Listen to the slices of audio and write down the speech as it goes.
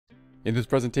In this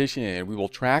presentation, we will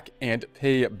track and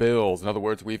pay bills. In other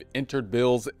words, we've entered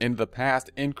bills in the past,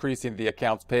 increasing the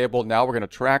accounts payable. Now we're going to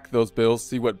track those bills,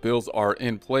 see what bills are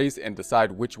in place, and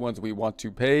decide which ones we want to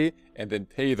pay, and then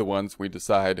pay the ones we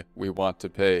decide we want to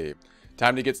pay.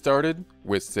 Time to get started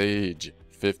with Sage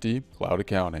 50 Cloud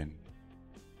Accounting.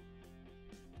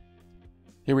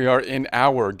 Here we are in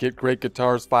our Get Great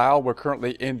Guitars file. We're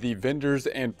currently in the Vendors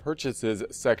and Purchases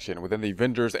section. Within the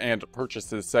Vendors and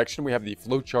Purchases section, we have the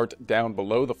flowchart down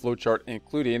below. The flowchart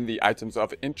including the items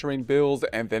of entering bills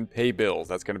and then pay bills.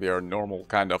 That's going to be our normal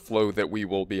kind of flow that we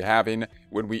will be having.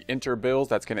 When we enter bills,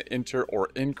 that's going to enter or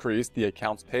increase the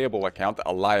accounts payable account,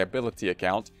 a liability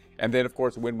account. And then, of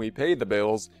course, when we pay the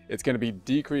bills, it's going to be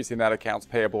decreasing that accounts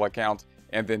payable account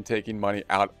and then taking money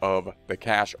out of the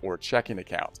cash or checking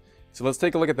account. So let's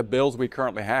take a look at the bills we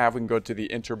currently have. We can go to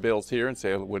the enter bills here and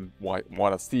say we want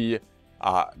to see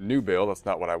new bill. That's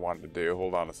not what I wanted to do.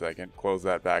 Hold on a second. Close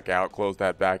that back out. Close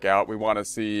that back out. We want to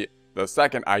see the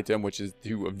second item, which is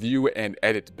to view and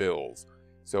edit bills.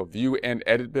 So view and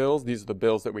edit bills. These are the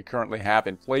bills that we currently have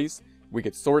in place. We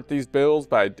could sort these bills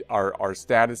by our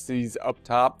statuses up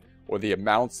top or the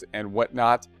amounts and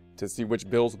whatnot to see which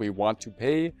bills we want to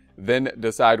pay, then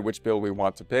decide which bill we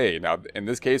want to pay. Now, in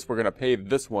this case, we're going to pay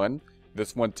this one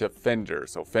to Fender.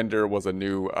 So Fender was a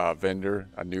new vendor,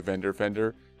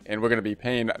 Fender, and we're going to be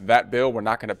paying that bill. We're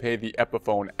not going to pay the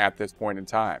Epiphone at this point in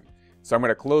time. So I'm going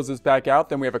to close this back out.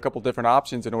 Then we have a couple different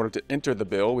options in order to enter the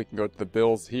bill. We can go to the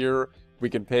bills here. We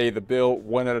can pay the bill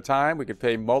one at a time. We can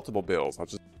pay multiple bills.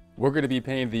 We're going to be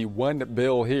paying the one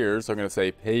bill here, so I'm going to say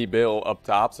pay bill up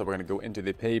top. So we're going to go into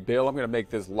the pay bill. I'm going to make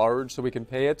this large so we can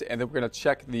pay it, and then we're going to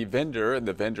check the vendor, and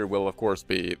the vendor will of course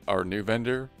be our new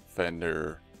vendor,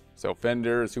 Fender. So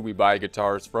Fender is who we buy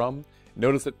guitars from.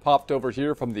 Notice it popped over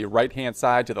here from the right hand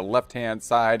side to the left hand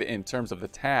side in terms of the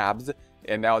tabs,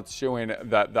 and now it's showing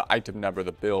the item number,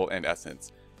 the bill in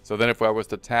essence. So then if I was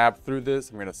to tab through this,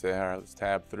 I'm going to say, all right, let's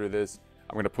tab through this.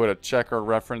 I'm going to put a checker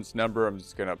reference number. I'm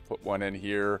just going to put one in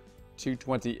here,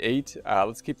 228.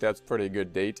 Let's keep that pretty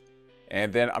good date.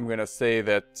 And then I'm going to say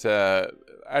that,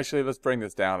 actually, let's bring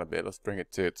this down a bit. Let's bring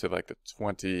it to like the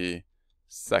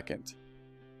 22nd.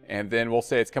 And then we'll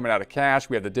say it's coming out of cash.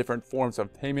 We have the different forms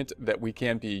of payment that we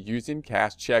can be using,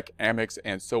 cash, check, Amex,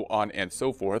 and so on and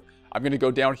so forth. I'm going to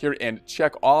go down here and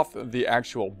check off the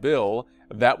actual bill.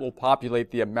 That will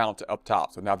populate the amount up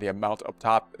top. So now the amount up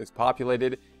top is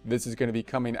populated. This is going to be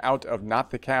coming out of not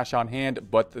the cash on hand,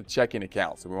 but the checking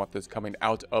account. So we want this coming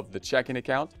out of the checking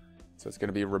account. So it's going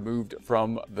to be removed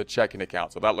from the checking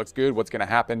account. So that looks good. What's going to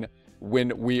happen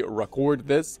when we record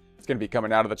this? It's going to be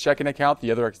coming out of the checking account.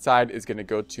 The other side is going to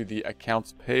go to the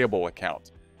accounts payable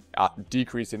account,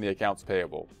 decreasing the accounts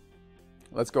payable.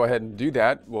 Let's go ahead and do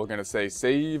that. We're going to say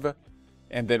save,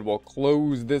 and then we'll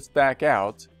close this back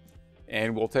out.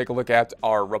 And we'll take a look at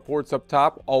our reports up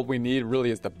top. All we need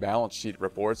really is the balance sheet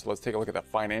reports. So let's take a look at the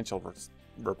financial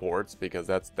reports because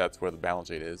that's where the balance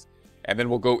sheet is. And then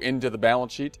we'll go into the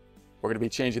balance sheet. We're going to be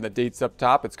changing the dates up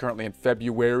top. It's currently in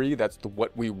February. That's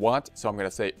what we want. So I'm going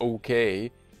to say OK.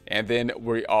 And then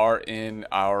we are in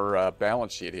our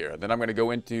balance sheet here. Then I'm going to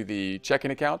go into the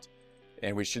checking account.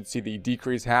 And we should see the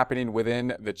decrease happening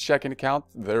within the checking account.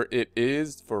 There it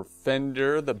is for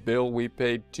Fender, the bill we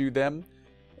paid to them.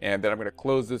 And then I'm going to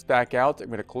close this back out. I'm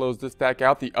going to close this back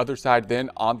out. The other side then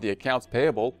on the accounts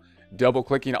payable, double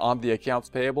clicking on the accounts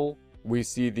payable, we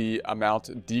see the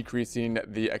amount decreasing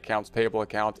the accounts payable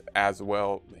account as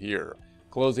well here.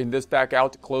 Closing this back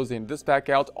out, closing this back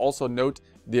out. Also note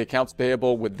the accounts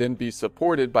payable would then be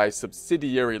supported by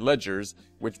subsidiary ledgers,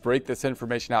 which break this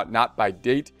information out not by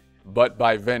date, but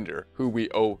by vendor, who we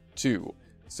owe to.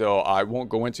 So I won't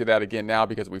go into that again now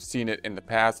because we've seen it in the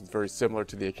past. It's very similar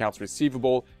to the accounts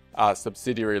receivable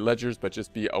subsidiary ledgers, but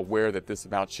just be aware that this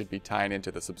amount should be tying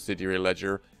into the subsidiary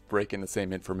ledger, breaking the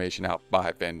same information out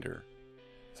by vendor.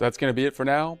 So that's going to be it for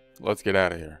now. Let's get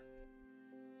out of here.